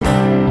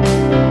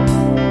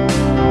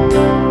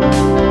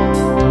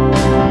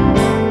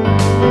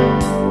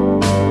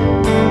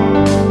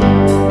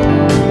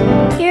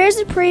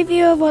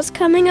what's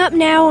coming up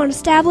now on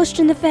Established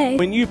in the Faith.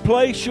 When you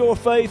place your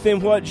faith in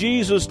what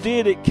Jesus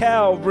did at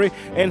Calvary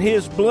and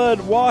His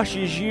blood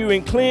washes you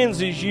and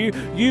cleanses you,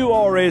 you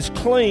are as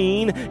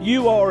clean,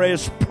 you are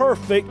as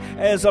perfect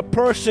as a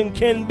person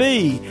can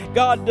be.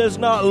 God does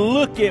not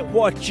look at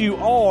what you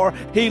are.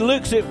 He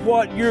looks at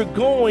what you're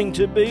going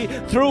to be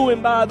through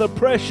and by the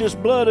precious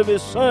blood of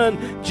His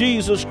Son,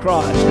 Jesus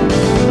Christ.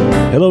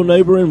 Hello,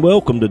 neighbor, and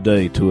welcome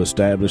today to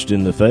Established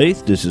in the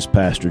Faith. This is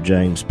Pastor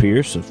James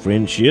Pierce of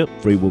Friendship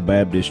Free Will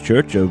Baptist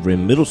Church over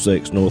in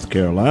Middlesex, North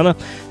Carolina,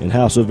 and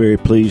how so very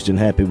pleased and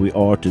happy we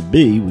are to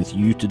be with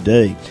you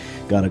today.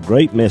 Got a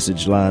great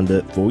message lined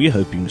up for you.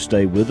 Hope you can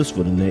stay with us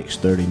for the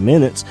next 30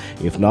 minutes.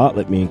 If not,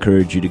 let me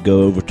encourage you to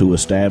go over to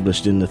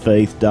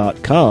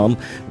establishedinthefaith.com.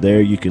 There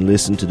you can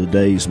listen to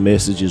today's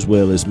message as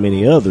well as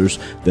many others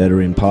that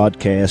are in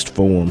podcast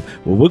form.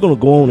 Well, we're going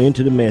to go on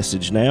into the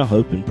message now.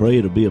 Hope and pray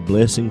it'll be a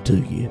blessing to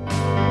you.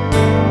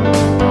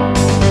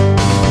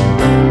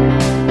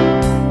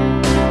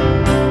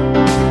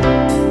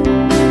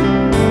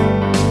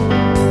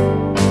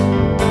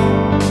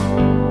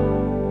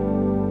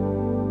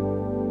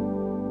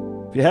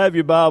 If you have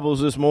your Bibles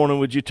this morning,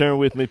 would you turn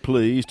with me,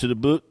 please, to the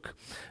book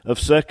of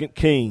 2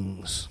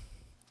 Kings.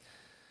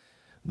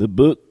 The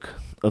book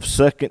of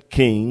 2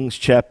 Kings,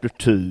 chapter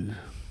 2.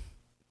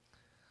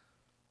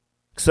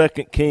 2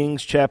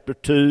 Kings, chapter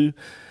 2.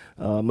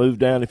 Move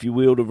down, if you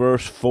will, to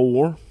verse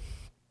 4.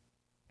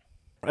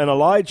 And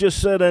Elijah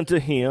said unto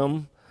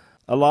him,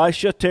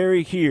 Elisha,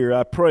 tarry here,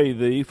 I pray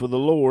thee, for the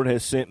Lord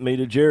has sent me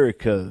to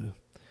Jericho.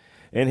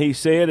 And he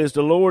said, As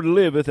the Lord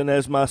liveth, and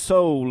as my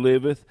soul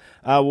liveth,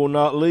 I will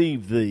not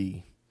leave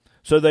thee.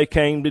 So they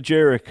came to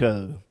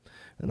Jericho.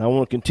 And I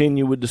want to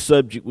continue with the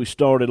subject we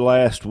started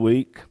last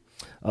week,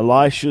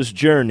 Elisha's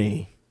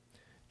journey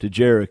to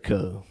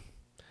Jericho.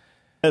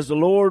 As the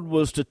Lord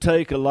was to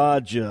take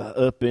Elijah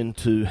up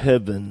into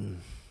heaven,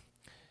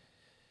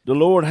 the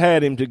Lord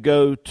had him to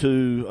go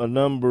to a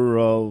number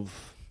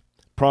of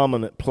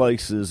prominent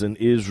places in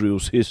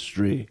Israel's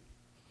history.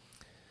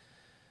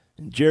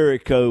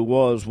 Jericho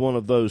was one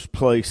of those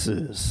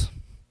places.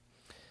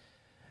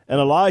 And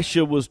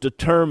Elisha was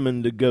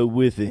determined to go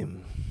with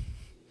him.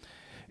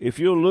 If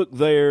you'll look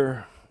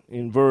there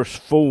in verse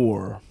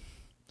 4,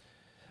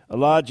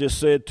 Elijah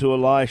said to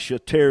Elisha,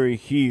 tarry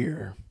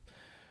here,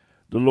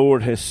 the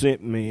Lord has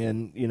sent me.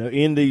 And,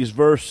 in these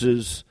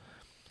verses,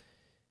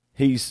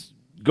 he's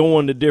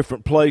going to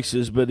different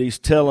places, but he's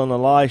telling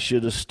Elisha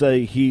to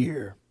stay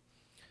here.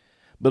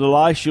 But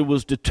Elisha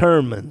was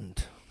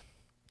determined.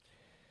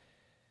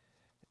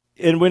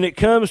 And when it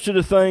comes to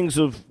the things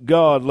of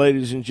God,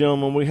 ladies and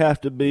gentlemen, we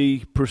have to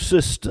be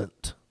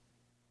persistent.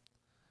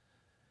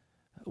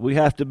 We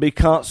have to be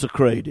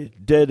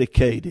consecrated,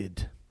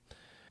 dedicated.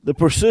 The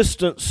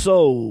persistent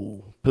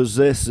soul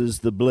possesses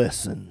the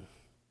blessing.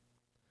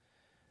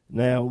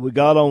 Now, we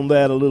got on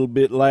that a little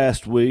bit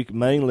last week.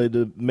 Mainly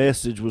the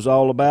message was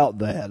all about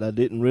that. I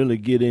didn't really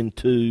get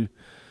into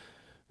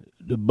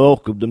the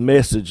bulk of the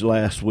message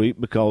last week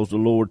because the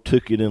Lord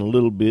took it in a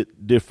little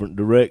bit different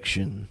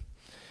direction.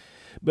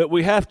 But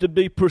we have to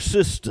be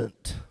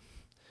persistent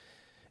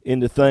in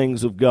the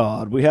things of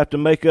God. We have to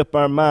make up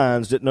our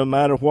minds that no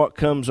matter what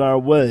comes our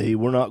way,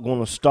 we're not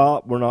going to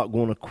stop, we're not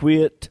going to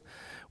quit,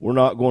 we're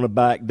not going to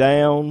back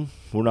down,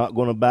 we're not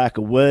going to back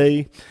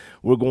away.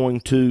 We're going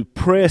to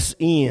press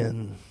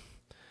in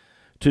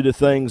to the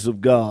things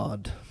of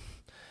God.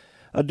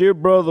 A dear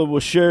brother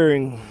was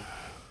sharing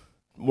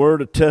a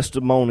word of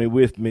testimony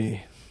with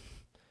me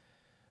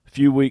a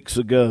few weeks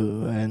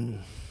ago,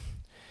 and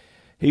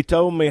he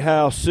told me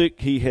how sick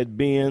he had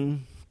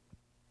been,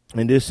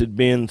 and this had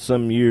been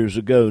some years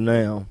ago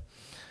now.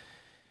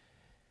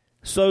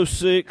 So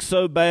sick,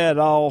 so bad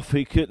off,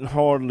 he couldn't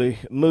hardly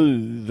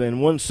move.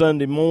 And one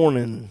Sunday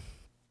morning,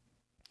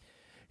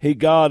 he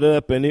got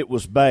up and it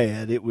was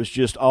bad. It was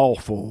just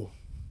awful.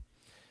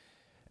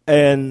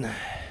 And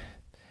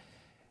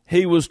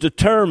he was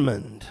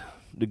determined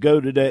to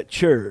go to that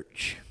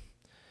church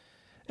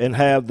and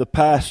have the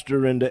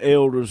pastor and the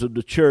elders of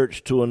the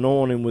church to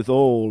anoint him with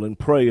oil and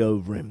pray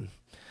over him.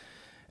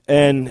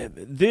 And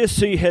this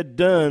he had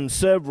done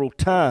several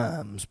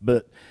times,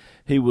 but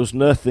he was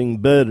nothing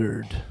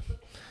bettered.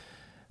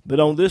 But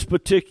on this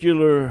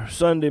particular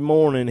Sunday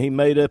morning, he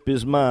made up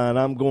his mind,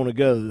 I'm going to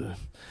go,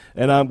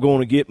 and I'm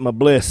going to get my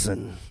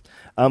blessing.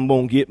 I'm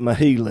going to get my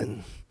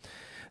healing.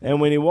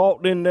 And when he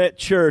walked in that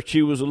church,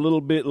 he was a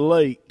little bit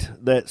late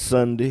that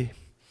Sunday,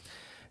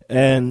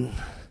 and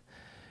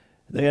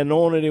they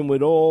anointed him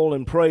with oil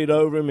and prayed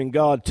over him, and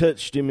God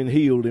touched him and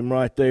healed him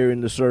right there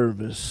in the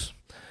service.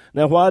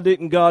 Now, why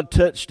didn't God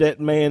touch that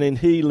man and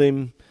heal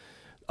him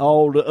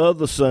all the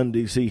other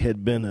Sundays he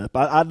had been up?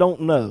 I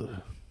don't know.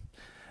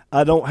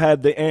 I don't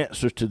have the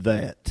answer to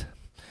that.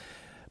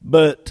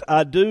 But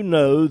I do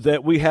know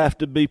that we have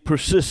to be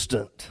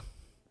persistent.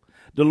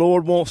 The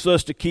Lord wants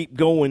us to keep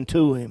going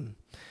to Him.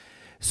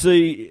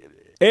 See,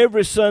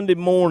 every Sunday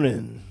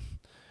morning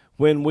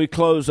when we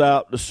close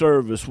out the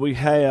service, we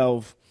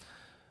have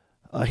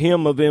a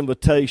hymn of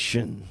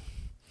invitation.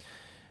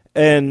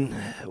 And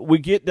we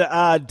get the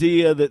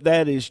idea that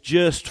that is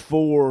just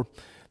for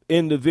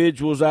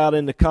individuals out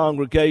in the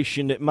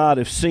congregation that might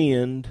have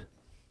sinned.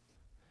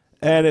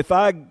 And if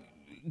I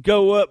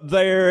go up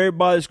there,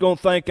 everybody's going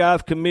to think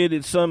I've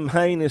committed some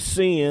heinous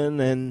sin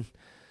and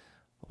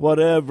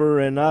whatever,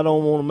 and I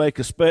don't want to make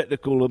a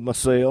spectacle of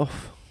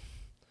myself.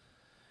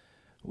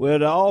 Well,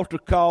 the altar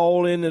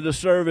call into the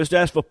service,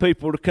 that's for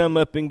people to come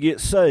up and get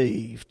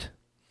saved.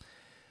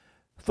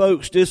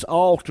 Folks, this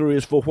altar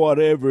is for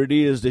whatever it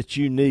is that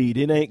you need.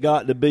 It ain't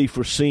got to be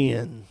for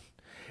sin.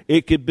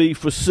 It could be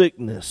for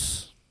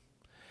sickness.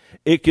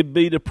 It could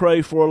be to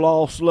pray for a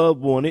lost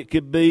loved one. It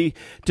could be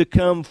to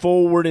come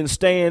forward and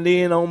stand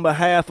in on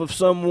behalf of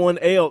someone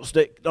else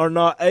that are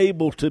not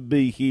able to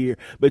be here,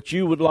 but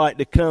you would like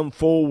to come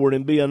forward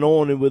and be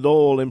anointed with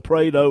oil and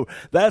prayed over.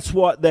 That's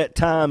what that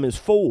time is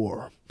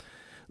for,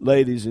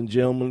 ladies and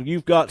gentlemen.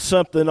 You've got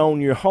something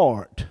on your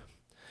heart,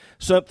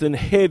 something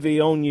heavy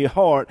on your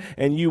heart,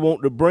 and you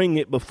want to bring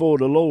it before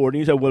the Lord.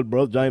 And you say, well,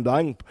 Brother James,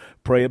 I can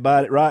pray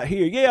about it right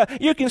here. Yeah,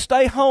 you can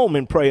stay home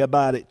and pray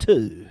about it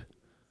too.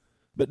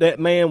 But that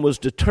man was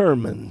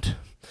determined,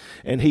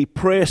 and he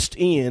pressed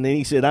in, and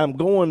he said, I'm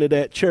going to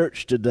that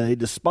church today.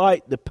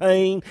 Despite the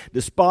pain,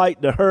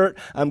 despite the hurt,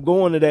 I'm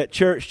going to that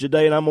church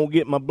today, and I'm going to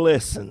get my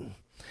blessing.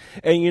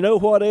 And you know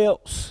what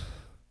else?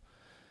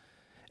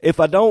 If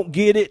I don't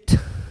get it,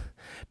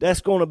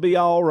 that's going to be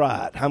all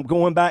right. I'm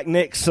going back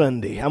next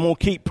Sunday. I'm going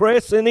to keep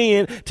pressing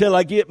in till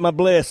I get my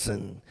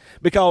blessing,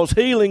 because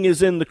healing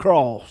is in the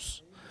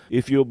cross.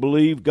 If you'll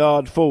believe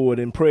God for it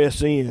and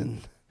press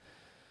in.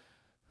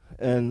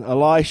 And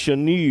Elisha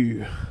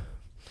knew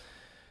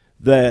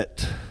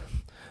that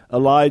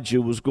Elijah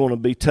was going to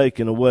be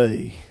taken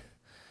away.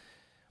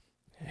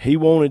 He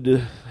wanted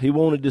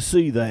to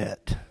see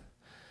that.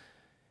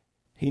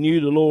 He knew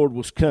the Lord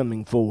was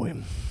coming for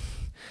him,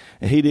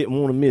 and he didn't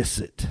want to miss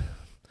it.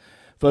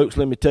 Folks,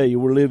 let me tell you,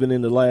 we're living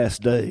in the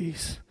last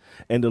days,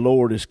 and the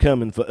Lord is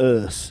coming for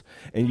us,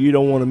 and you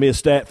don't want to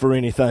miss that for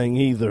anything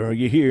either. Are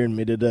you hearing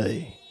me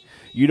today?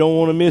 You don't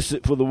want to miss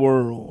it for the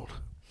world.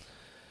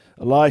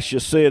 Elisha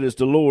said, as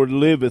the Lord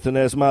liveth, and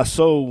as my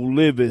soul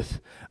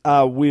liveth,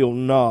 I will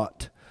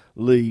not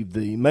leave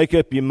thee. Make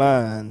up your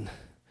mind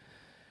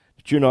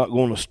that you're not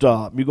going to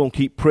stop. You're going to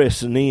keep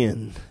pressing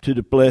in to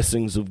the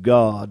blessings of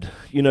God.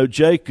 You know,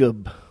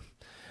 Jacob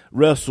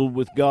wrestled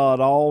with God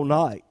all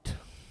night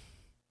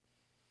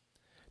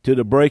to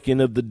the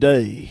breaking of the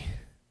day.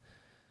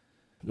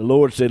 The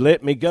Lord said,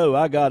 let me go.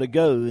 I got to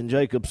go. And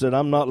Jacob said,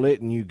 I'm not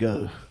letting you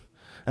go.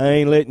 I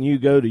ain't letting you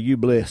go till you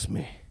bless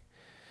me.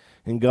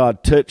 And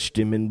God touched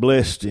him and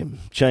blessed him,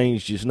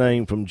 changed his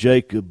name from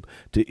Jacob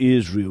to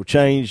Israel,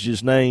 changed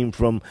his name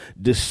from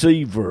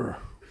deceiver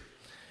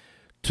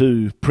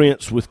to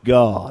prince with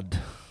God,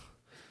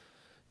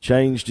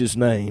 changed his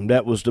name.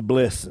 That was the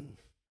blessing.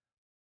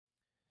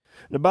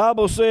 The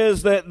Bible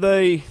says that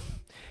they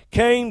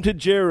came to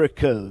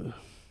Jericho,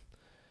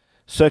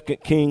 2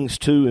 Kings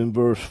 2 and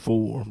verse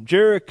 4.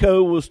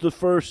 Jericho was the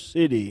first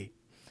city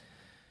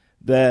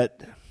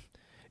that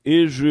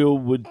Israel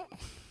would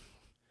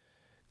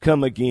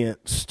come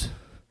against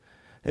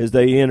as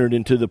they entered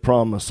into the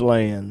promised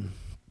land.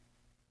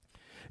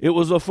 It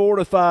was a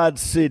fortified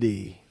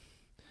city.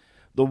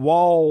 The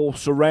wall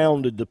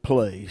surrounded the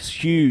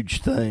place.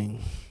 Huge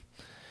thing.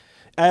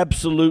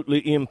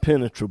 Absolutely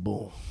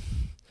impenetrable.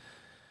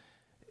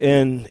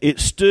 And it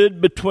stood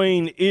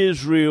between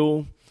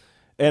Israel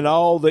and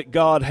all that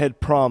God had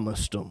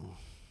promised them.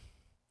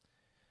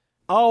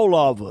 All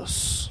of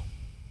us,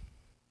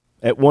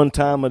 at one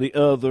time or the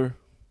other,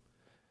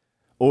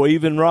 or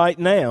even right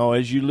now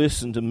as you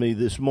listen to me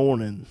this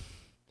morning,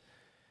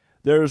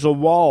 there's a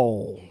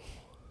wall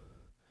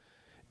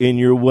in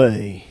your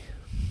way.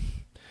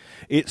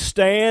 It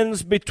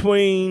stands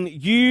between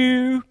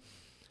you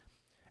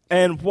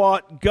and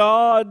what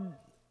God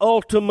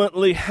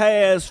ultimately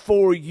has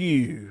for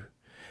you.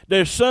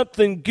 There's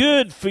something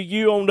good for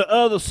you on the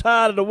other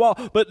side of the wall,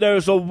 but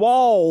there's a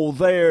wall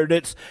there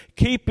that's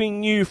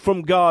keeping you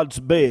from God's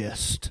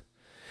best.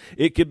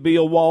 It could be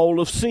a wall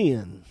of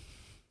sin.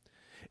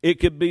 It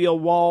could be a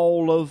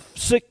wall of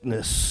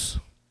sickness.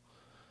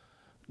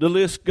 The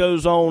list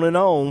goes on and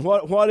on.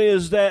 What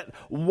is that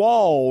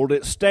wall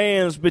that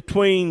stands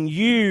between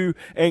you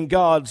and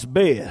God's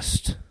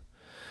best?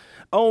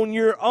 On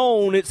your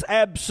own, it's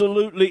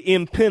absolutely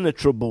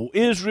impenetrable.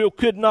 Israel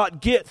could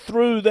not get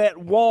through that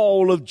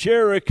wall of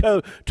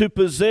Jericho to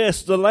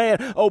possess the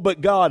land. Oh,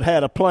 but God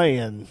had a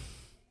plan.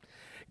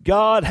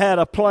 God had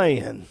a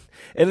plan.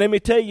 And let me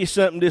tell you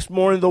something this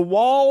morning. The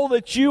wall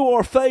that you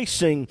are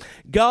facing,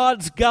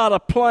 God's got a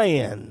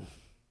plan.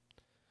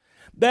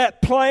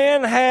 That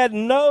plan had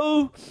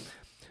no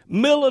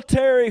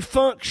military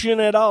function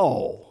at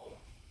all.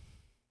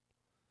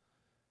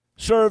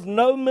 Served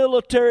no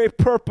military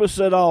purpose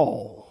at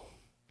all.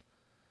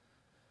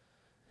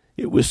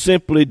 It was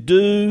simply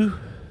do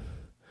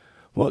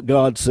what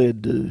God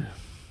said do.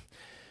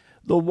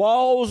 The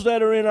walls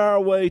that are in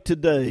our way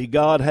today,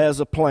 God has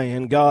a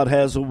plan, God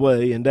has a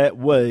way, and that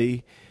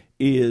way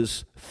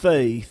is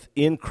faith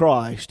in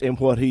Christ and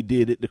what he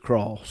did at the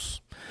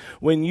cross.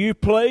 When you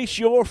place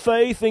your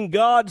faith in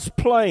God's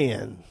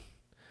plan,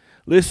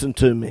 listen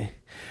to me,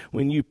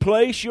 when you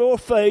place your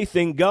faith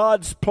in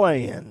God's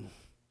plan,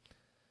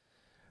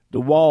 the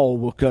wall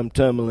will come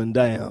tumbling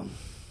down.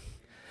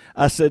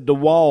 I said the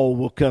wall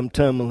will come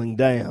tumbling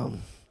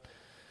down.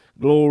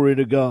 Glory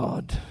to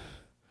God.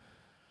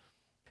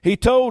 He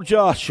told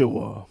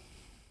Joshua,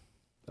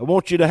 I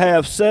want you to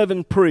have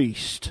 7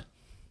 priests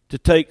to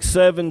take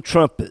 7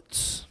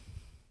 trumpets.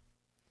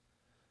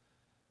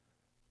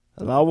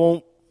 And I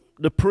want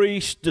the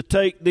priest to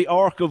take the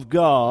ark of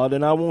God,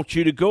 and I want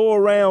you to go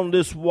around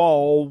this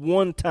wall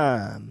one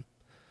time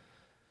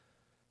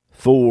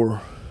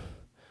for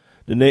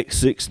the next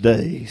 6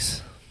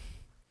 days.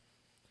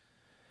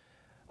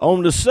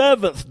 On the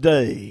 7th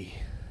day,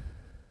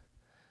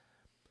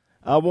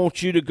 I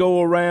want you to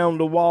go around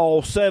the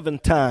wall 7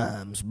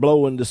 times,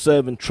 blowing the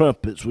 7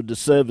 trumpets with the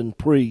 7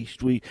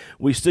 priests.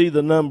 We see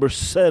the number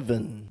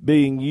 7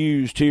 being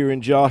used here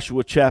in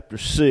Joshua chapter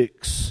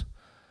 6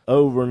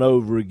 over and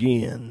over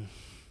again.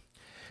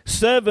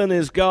 7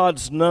 is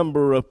God's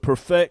number of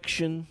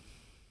perfection,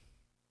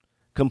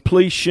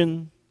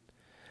 completion,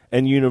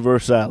 and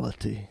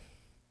universality.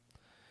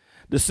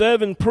 The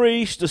 7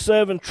 priests, the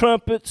 7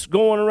 trumpets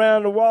going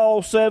around the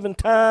wall 7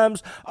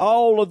 times,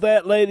 all of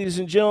that, ladies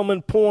and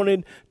gentlemen,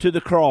 pointed to the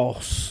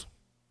cross.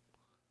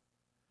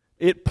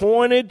 It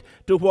pointed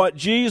to what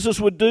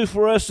Jesus would do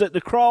for us at the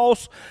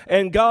cross,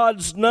 and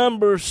God's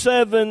number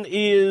 7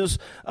 is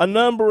a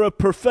number of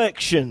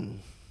perfection,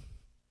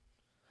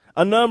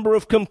 a number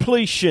of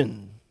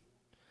completion,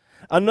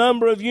 a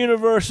number of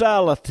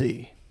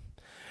universality.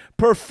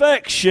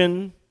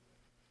 Perfection,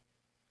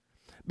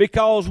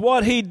 because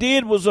what he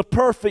did was a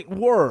perfect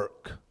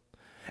work.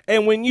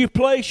 And when you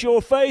place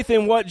your faith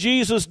in what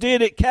Jesus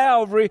did at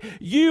Calvary,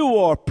 you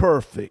are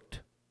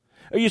perfect.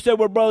 You say,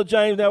 well, Brother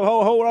James, now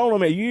hold on a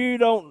minute. You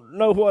don't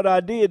know what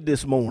I did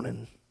this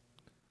morning.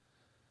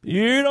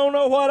 You don't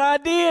know what I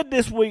did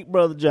this week,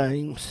 Brother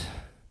James.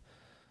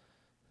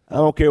 I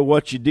don't care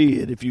what you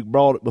did. If you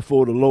brought it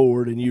before the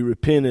Lord and you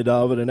repented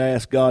of it and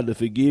asked God to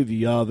forgive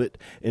you of it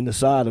in the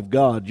sight of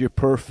God, you're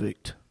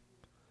perfect.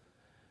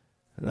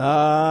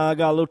 I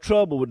got a little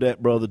trouble with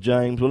that, Brother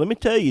James. Well, let me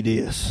tell you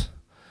this.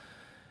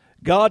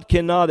 God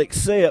cannot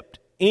accept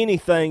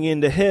anything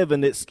into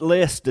heaven that's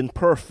less than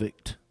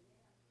perfect.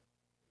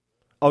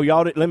 Oh,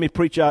 y'all, let me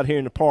preach out here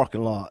in the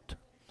parking lot.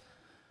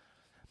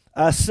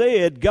 I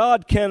said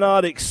God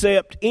cannot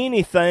accept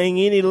anything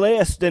any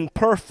less than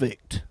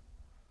perfect.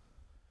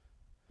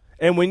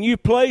 And when you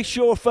place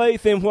your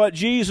faith in what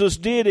Jesus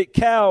did at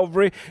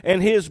Calvary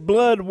and his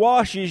blood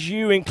washes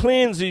you and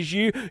cleanses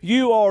you,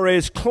 you are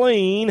as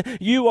clean,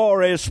 you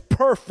are as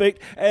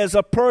perfect as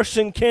a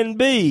person can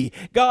be.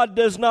 God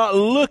does not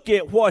look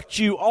at what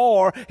you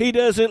are. He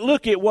doesn't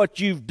look at what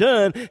you've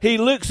done. He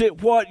looks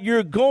at what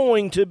you're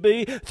going to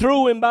be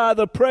through and by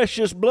the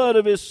precious blood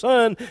of his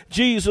Son,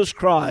 Jesus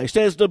Christ.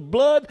 Has the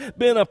blood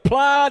been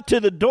applied to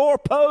the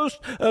doorpost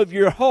of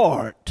your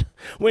heart?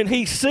 When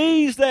he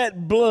sees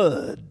that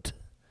blood,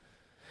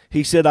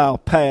 he said, I'll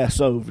pass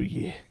over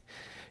you.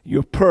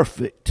 You're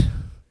perfect.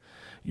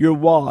 You're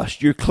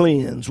washed. You're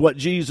cleansed. What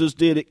Jesus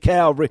did at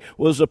Calvary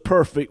was a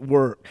perfect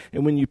work.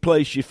 And when you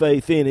place your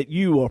faith in it,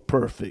 you are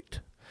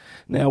perfect.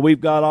 Now,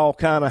 we've got all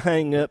kind of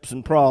hang-ups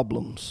and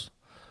problems.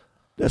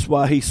 That's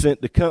why he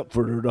sent the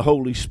Comforter, the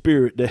Holy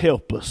Spirit, to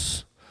help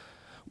us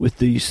with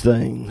these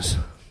things.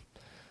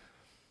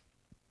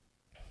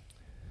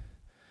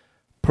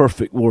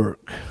 Perfect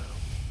work.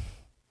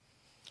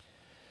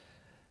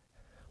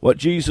 What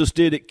Jesus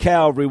did at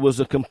Calvary was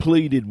a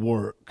completed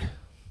work.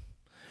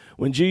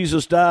 When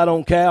Jesus died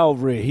on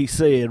Calvary, he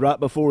said, right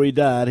before he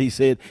died, he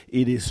said,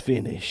 it is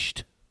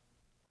finished.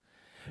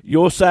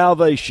 Your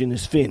salvation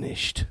is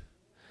finished.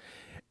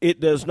 It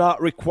does not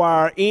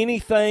require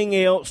anything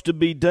else to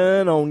be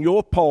done on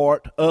your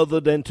part other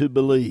than to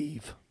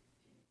believe.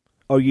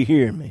 Are you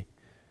hearing me?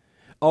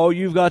 All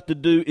you've got to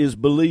do is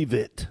believe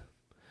it.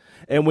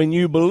 And when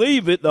you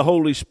believe it, the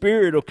Holy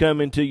Spirit will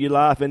come into your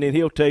life, and then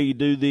he'll tell you,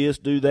 do this,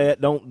 do that,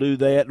 don't do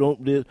that,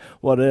 don't do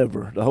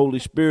whatever. The Holy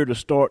Spirit will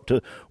start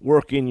to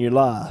work in your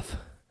life.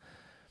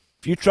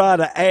 If you try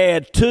to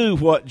add to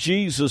what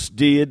Jesus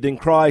did, then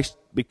Christ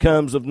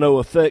becomes of no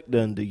effect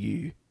unto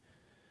you.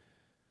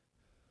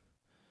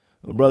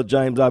 Well, Brother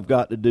James, I've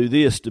got to do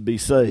this to be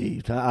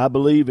saved. I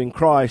believe in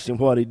Christ and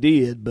what he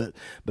did, but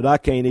I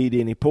can't eat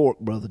any pork,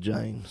 Brother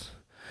James.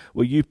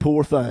 Well, you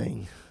poor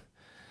thing.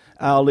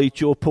 I'll eat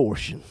your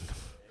portion.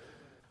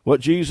 What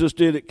Jesus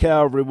did at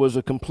Calvary was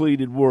a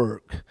completed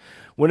work.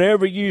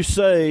 Whenever you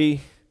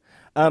say,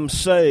 I'm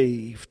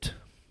saved,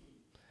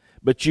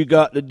 but you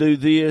got to do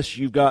this,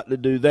 you've got to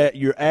do that,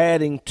 you're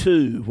adding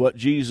to what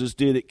Jesus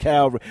did at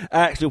Calvary.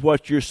 Actually,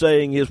 what you're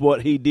saying is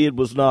what he did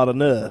was not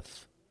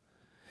enough.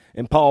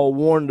 And Paul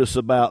warned us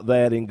about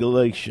that in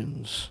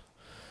Galatians.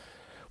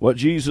 What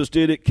Jesus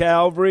did at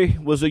Calvary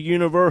was a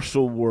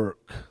universal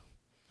work.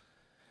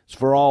 It's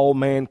for all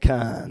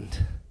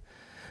mankind.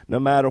 no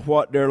matter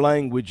what their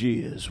language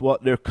is,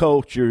 what their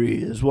culture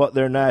is, what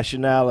their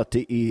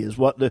nationality is,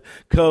 what the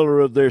color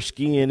of their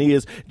skin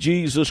is.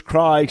 Jesus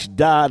Christ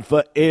died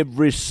for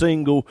every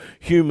single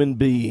human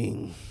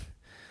being.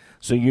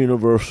 It's a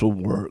universal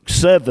work.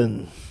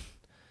 7,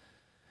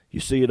 you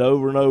see it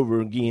over and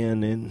over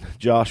again in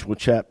Joshua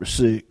chapter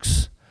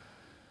 6.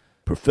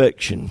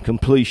 Perfection,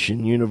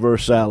 completion,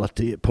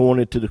 universality. It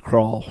pointed to the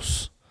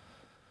cross.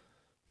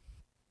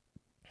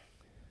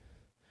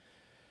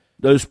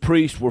 Those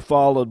priests were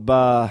followed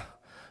by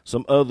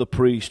some other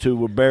priests who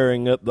were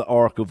bearing up the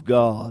ark of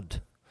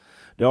God.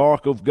 The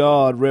ark of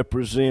God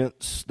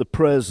represents the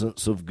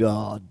presence of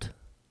God.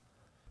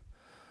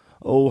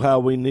 Oh, how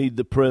we need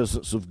the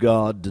presence of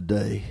God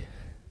today.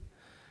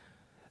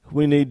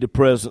 We need the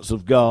presence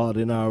of God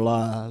in our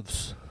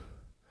lives.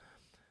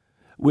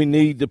 We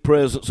need the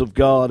presence of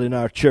God in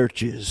our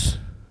churches.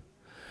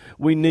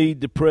 We need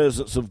the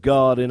presence of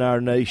God in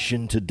our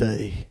nation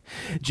today.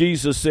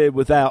 Jesus said,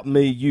 without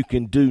me, you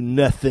can do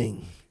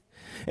nothing.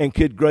 And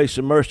good grace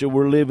and mercy,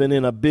 we're living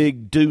in a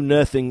big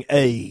do-nothing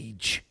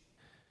age.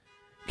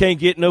 Can't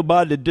get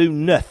nobody to do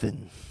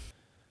nothing.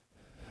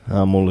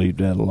 I'm going to leave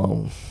that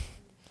alone.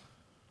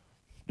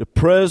 The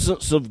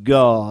presence of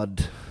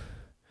God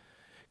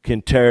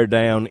can tear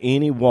down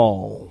any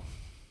wall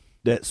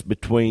that's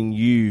between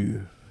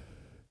you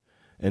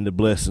and the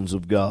blessings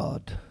of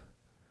God.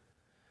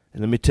 And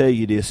let me tell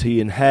you this,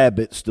 He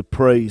inhabits the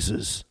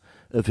praises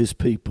of His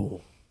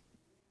people.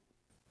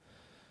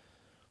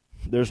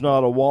 There's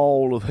not a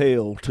wall of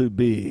hell too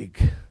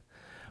big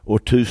or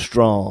too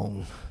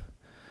strong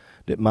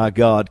that my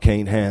God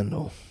can't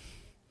handle.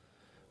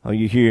 Are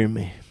you hearing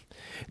me?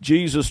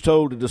 Jesus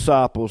told the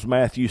disciples,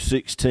 Matthew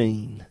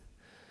 16,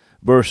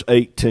 verse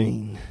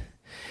 18,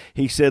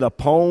 He said,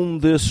 upon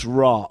this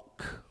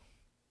rock.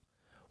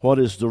 What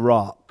is the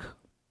rock?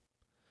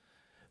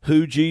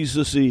 Who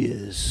Jesus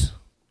is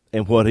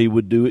and what He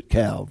would do at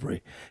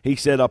Calvary. He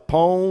said,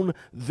 upon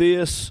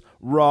this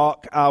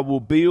rock I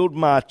will build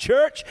my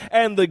church,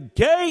 and the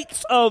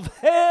gates of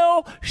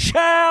hell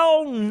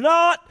shall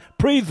not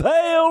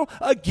prevail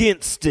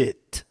against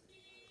it.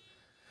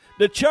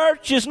 The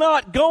church is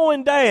not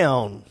going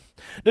down.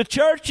 The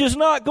church is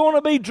not going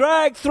to be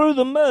dragged through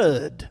the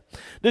mud.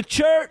 The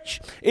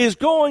church is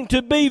going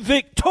to be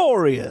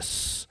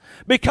victorious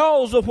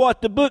because of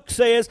what the book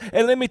says.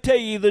 And let me tell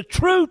you, the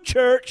true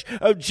church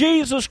of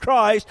Jesus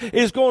Christ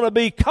is going to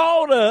be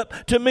caught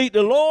up to meet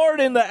the Lord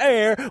in the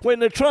air when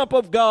the trump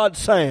of God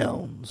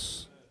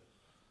sounds.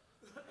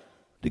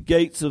 The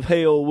gates of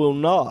hell will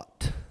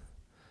not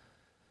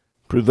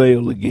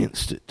prevail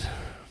against it.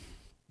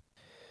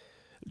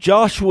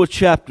 Joshua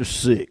chapter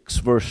 6,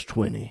 verse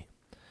 20.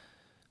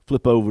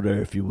 Flip over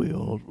there if you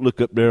will.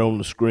 Look up there on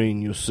the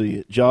screen, you'll see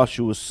it.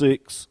 Joshua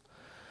 6,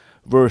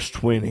 verse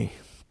 20.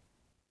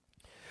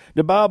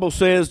 The Bible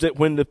says that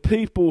when the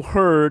people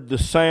heard the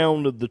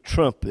sound of the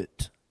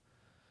trumpet,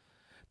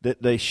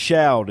 that they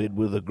shouted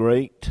with a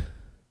great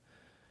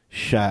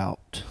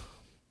shout.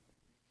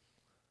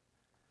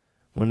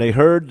 When they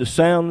heard the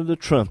sound of the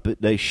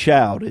trumpet, they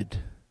shouted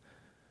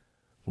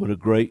with a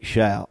great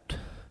shout.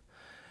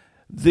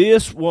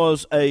 This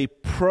was a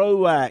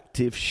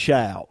proactive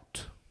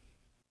shout.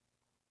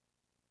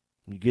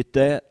 You get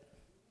that?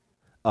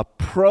 A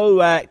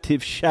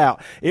proactive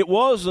shout. It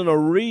wasn't a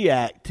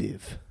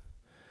reactive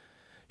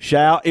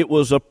shout. It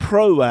was a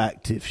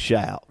proactive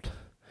shout.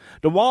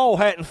 The wall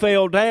hadn't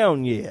fell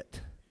down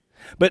yet,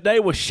 but they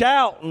were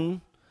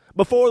shouting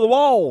before the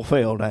wall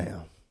fell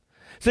down.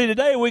 See,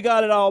 today we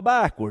got it all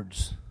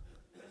backwards.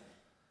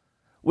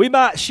 We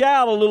might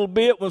shout a little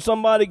bit when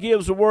somebody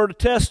gives a word of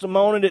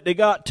testimony that they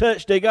got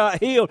touched, they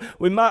got healed.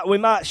 We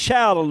might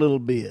shout a little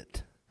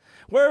bit.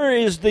 Where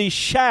is the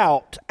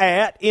shout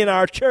at in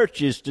our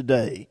churches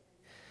today?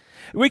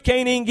 We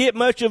can't even get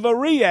much of a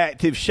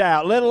reactive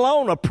shout, let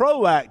alone a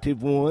proactive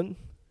one.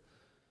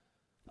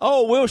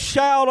 Oh, we'll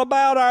shout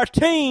about our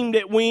team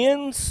that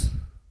wins.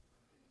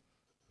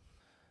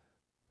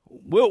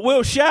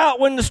 We'll shout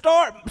when the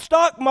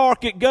stock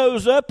market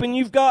goes up and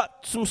you've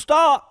got some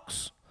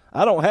stocks.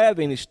 I don't have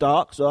any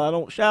stocks, so I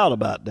don't shout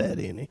about that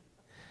any.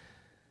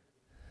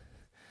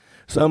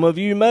 Some of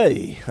you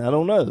may. I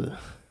don't know.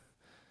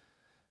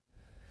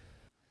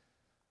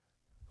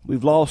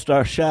 We've lost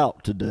our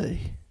shout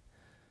today,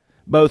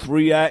 both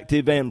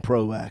reactive and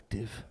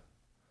proactive.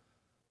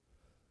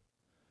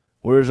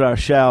 Where's our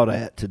shout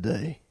at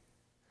today?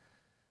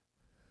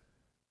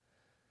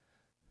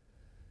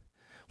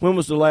 When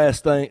was the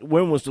last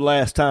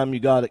time you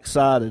got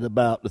excited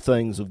about the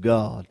things of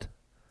God?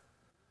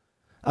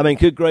 I mean,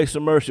 good grace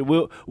and mercy,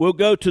 we'll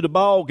go to the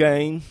ball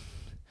game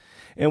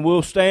and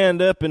we'll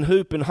stand up and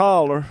hoop and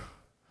holler,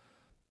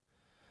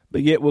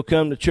 but yet we'll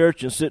come to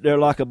church and sit there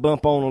like a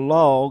bump on a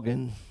log,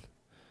 and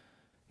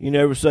you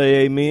never say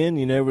amen,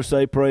 you never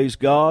say praise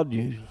God,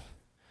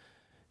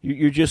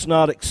 you're just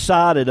not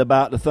excited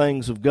about the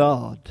things of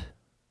God.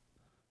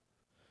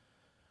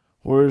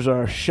 Where's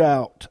our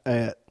shout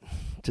at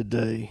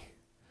today?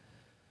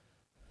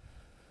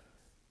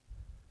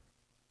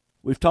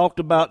 We've talked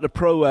about the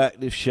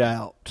proactive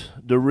shout,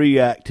 the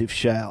reactive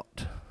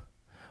shout.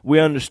 We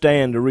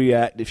understand the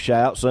reactive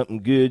shout,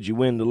 something good, you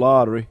win the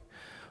lottery.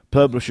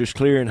 Publishers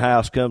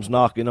Clearinghouse comes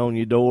knocking on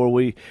your door.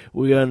 We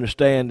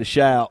understand the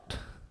shout.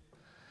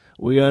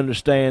 We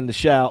understand the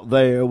shout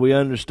there. We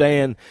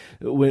understand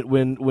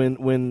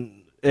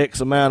when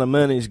X amount of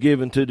money is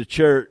given to the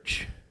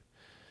church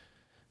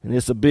and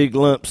it's a big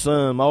lump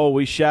sum. Oh,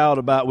 we shout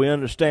about, we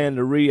understand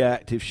the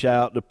reactive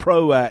shout, the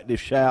proactive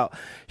shout,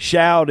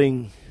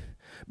 shouting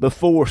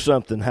before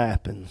something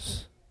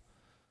happens.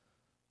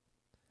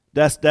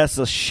 That's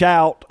a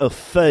shout of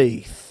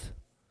faith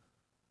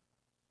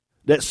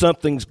that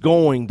something's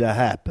going to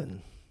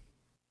happen.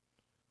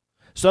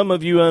 Some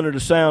of you under the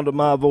sound of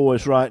my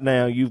voice right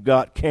now, you've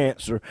got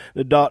cancer.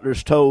 The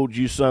doctor's told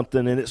you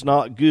something and it's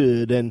not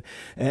good. And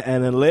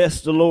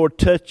unless the Lord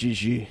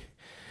touches you,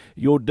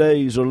 your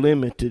days are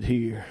limited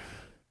here.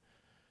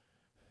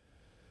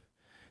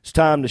 It's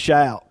time to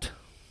shout.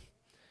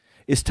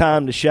 It's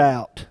time to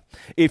shout.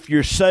 If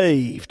you're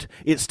saved,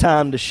 it's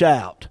time to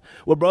shout.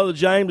 Well, Brother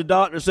James, the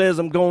doctor says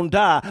I'm going to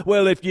die.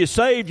 Well, if you're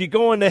saved, you're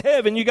going to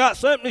heaven. You got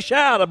something to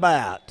shout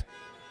about.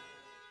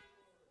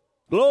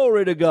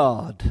 Glory to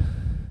God.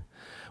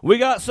 We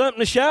got something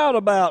to shout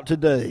about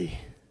today.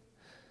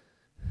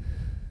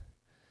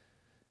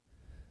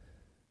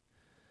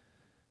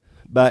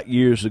 Back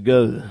years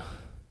ago,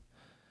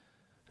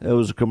 there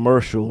was a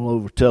commercial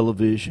over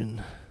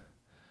television.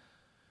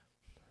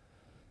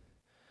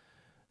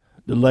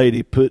 The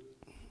lady put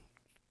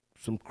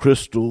some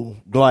crystal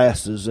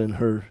glasses in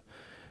her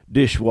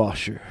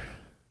dishwasher.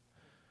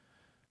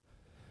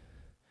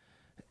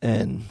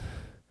 And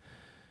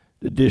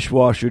the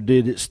dishwasher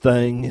did its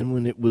thing, and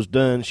when it was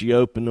done, she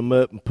opened them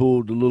up and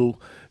pulled the little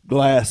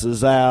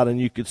glasses out, and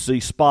you could see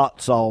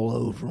spots all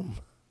over them.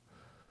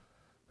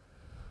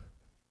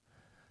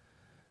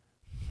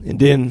 And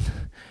then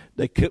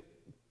they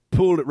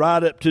pulled it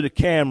right up to the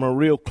camera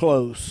real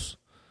close.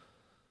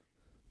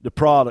 The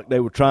product they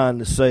were trying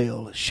to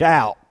sell.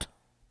 Shout.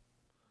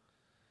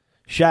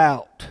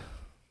 Shout.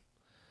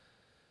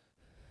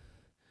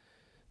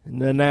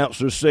 And the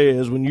announcer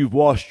says, when you've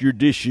washed your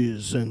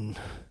dishes and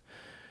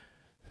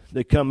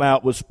they come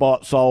out with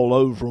spots all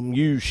over them,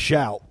 you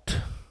shout.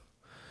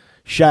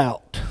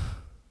 Shout.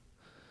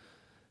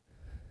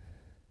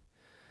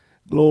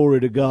 Glory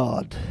to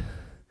God.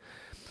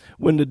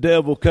 When the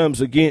devil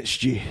comes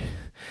against you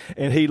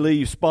and he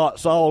leaves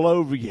spots all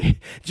over you,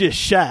 just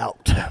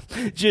shout.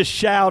 Just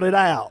shout it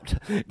out.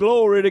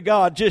 Glory to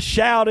God. Just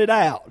shout it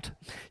out.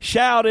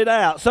 Shout it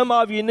out. Some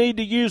of you need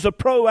to use a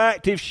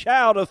proactive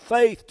shout of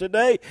faith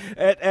today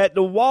at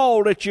the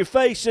wall that you're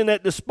facing,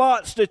 at the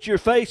spots that you're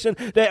facing,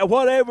 that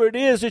whatever it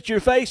is that you're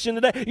facing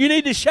today. You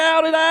need to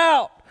shout it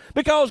out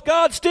because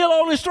God's still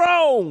on His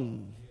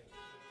throne.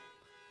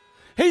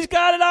 He's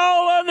got it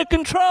all under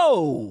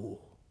control.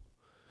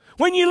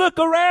 When you look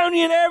around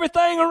you and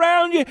everything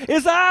around you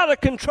is out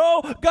of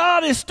control,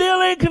 God is still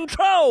in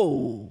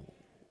control.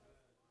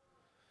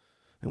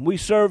 And we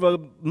serve a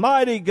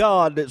mighty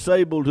God that's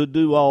able to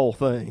do all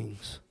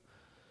things.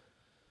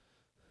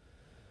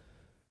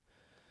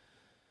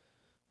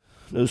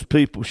 Those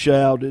people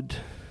shouted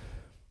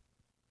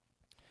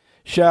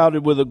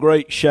with a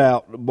great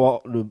shout,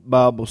 the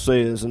Bible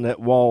says, and that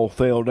wall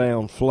fell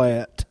down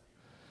flat.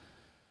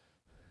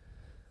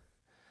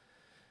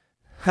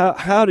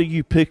 How do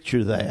you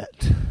picture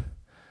that?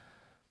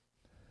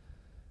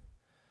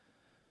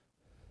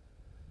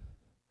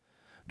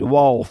 The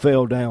wall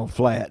fell down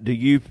flat. Do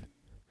you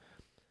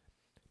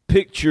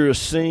picture a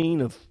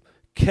scene of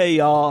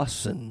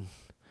chaos and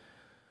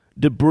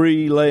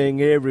debris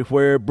laying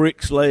everywhere,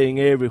 bricks laying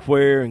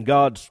everywhere, and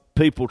God's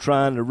people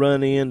trying to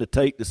run in to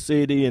take the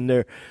city, and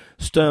they're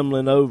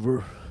stumbling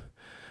over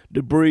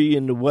debris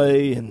in the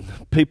way and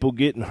people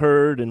getting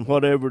hurt and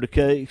whatever the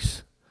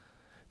case?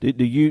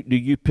 Do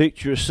you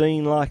picture a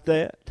scene like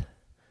that?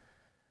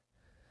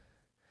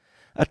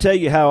 I tell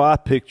you how I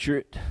picture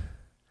it.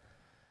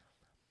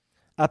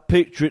 I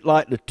picture it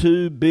like the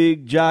two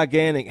big,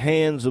 gigantic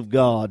hands of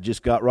God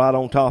just got right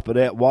on top of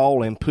that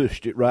wall and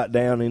pushed it right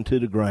down into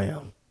the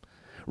ground.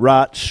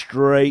 Right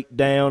straight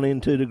down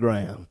into the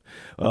ground.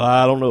 Well,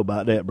 I don't know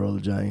about that,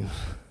 Brother James.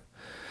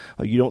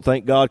 You don't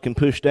think God can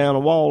push down a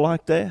wall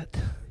like that?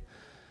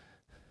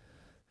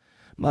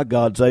 My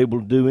God's able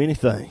to do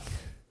anything.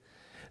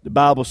 The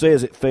Bible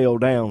says it fell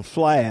down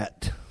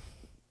flat.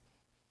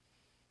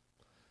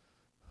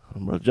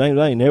 Brother James,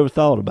 I ain't never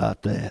thought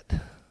about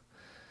that.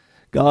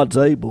 God's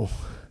able.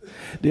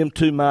 Them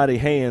two mighty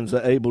hands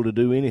are able to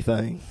do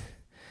anything.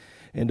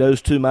 And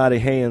those two mighty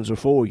hands are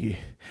for you.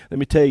 Let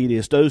me tell you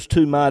this. Those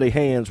two mighty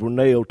hands were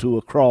nailed to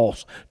a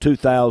cross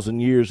 2,000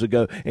 years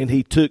ago. And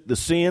He took the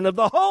sin of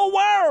the whole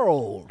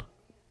world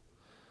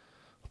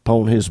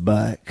upon His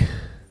back.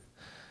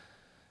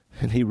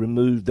 And He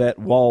removed that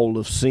wall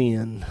of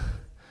sin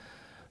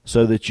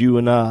so that you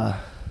and I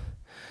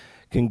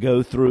can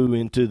go through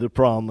into the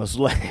promised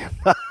land.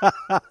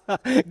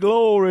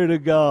 Glory to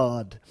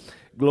God.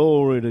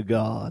 Glory to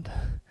God.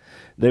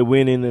 They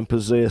went in and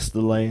possessed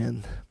the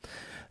land.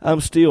 I'm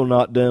still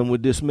not done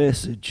with this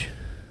message.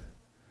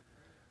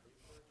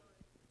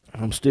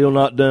 I'm still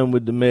not done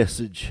with the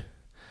message.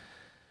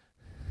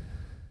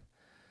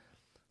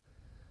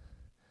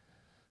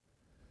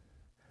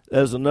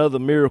 There's another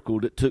miracle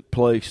that took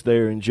place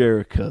there in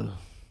Jericho.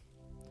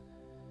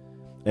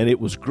 And it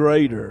was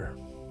greater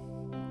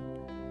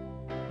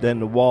than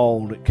the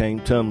wall that came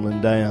tumbling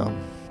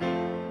down.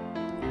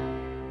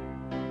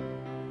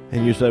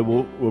 And you say,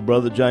 well,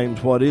 Brother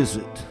James, what is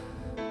it?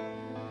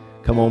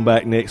 Come on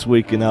back next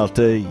week and I'll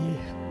tell you.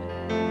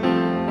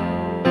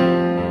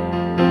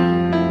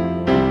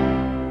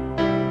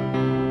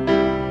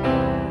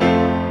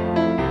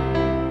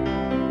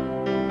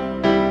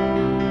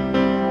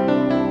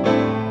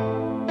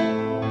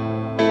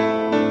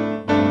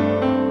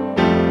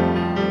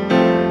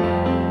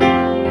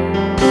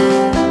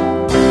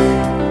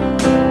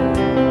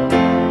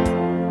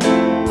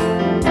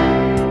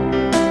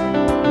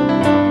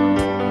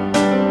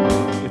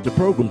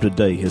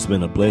 Today has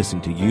been a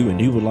blessing to you and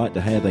you would like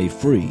to have a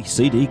free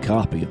CD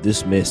copy of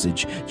this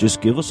message,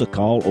 just give us a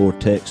call or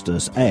text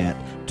us at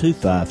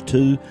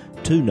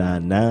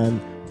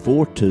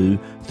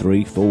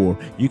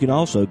 252-299-4234. You can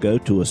also go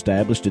to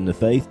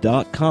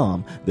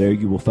establishedinthefaith.com. There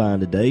you will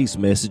find today's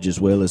message as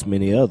well as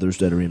many others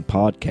that are in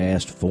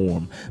podcast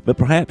form. But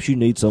perhaps you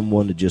need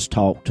someone to just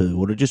talk to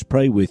or to just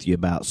pray with you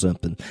about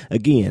something.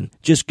 Again,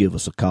 just give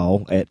us a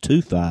call at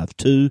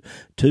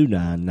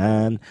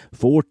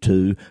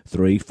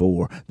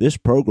 252-299-4234. This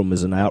program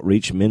is an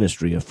outreach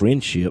ministry of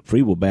Friendship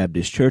Free Will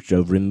Baptist Church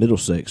over in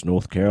Middlesex,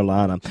 North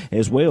Carolina.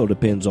 As well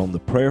depends on the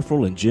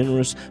prayerful and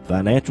generous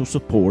financial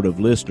support of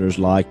listeners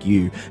like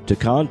you. To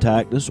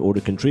contact us or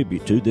to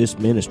contribute to this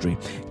ministry,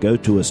 go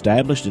to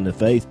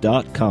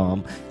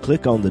establishedinthefaith.com,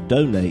 click on the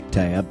Donate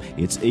tab.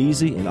 It's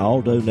easy and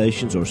all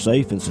donations are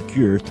safe and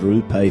secure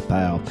through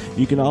PayPal.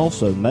 You can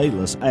also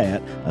mail us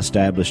at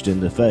Established in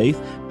the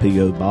Faith,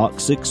 P.O.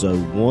 Box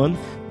 601,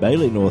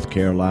 Bailey, North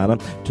Carolina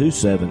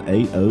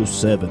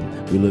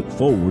 27807. We look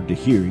forward to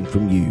hearing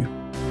from you.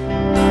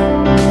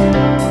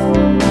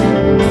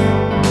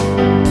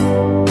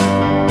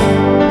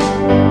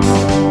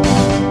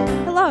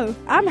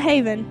 I'm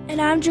Haven.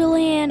 And I'm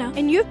Juliana.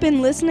 And you've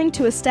been listening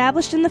to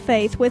Established in the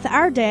Faith with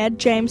our dad,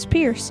 James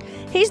Pierce.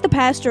 He's the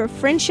pastor of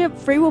Friendship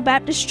Free Will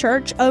Baptist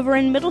Church over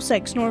in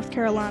Middlesex, North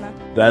Carolina.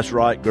 That's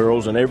right,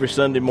 girls. And every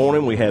Sunday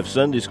morning we have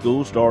Sunday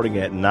school starting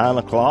at 9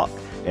 o'clock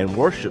and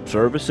worship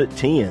service at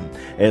 10,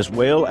 as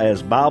well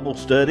as Bible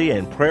study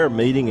and prayer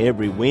meeting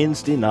every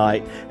Wednesday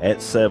night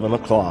at 7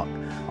 o'clock.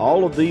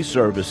 All of these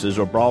services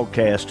are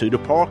broadcast to the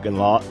parking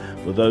lot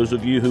for those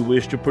of you who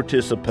wish to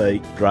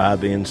participate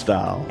drive-in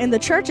style. And the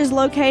church is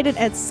located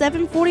at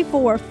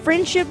 744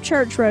 Friendship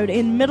Church Road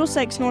in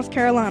Middlesex, North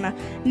Carolina,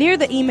 near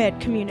the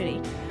EMED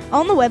community.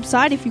 On the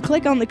website, if you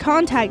click on the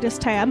Contact Us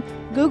tab,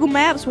 Google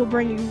Maps will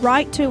bring you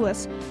right to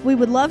us. We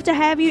would love to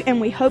have you, and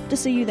we hope to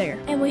see you there.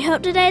 And we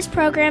hope today's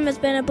program has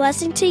been a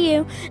blessing to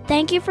you.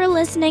 Thank you for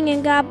listening,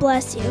 and God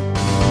bless you.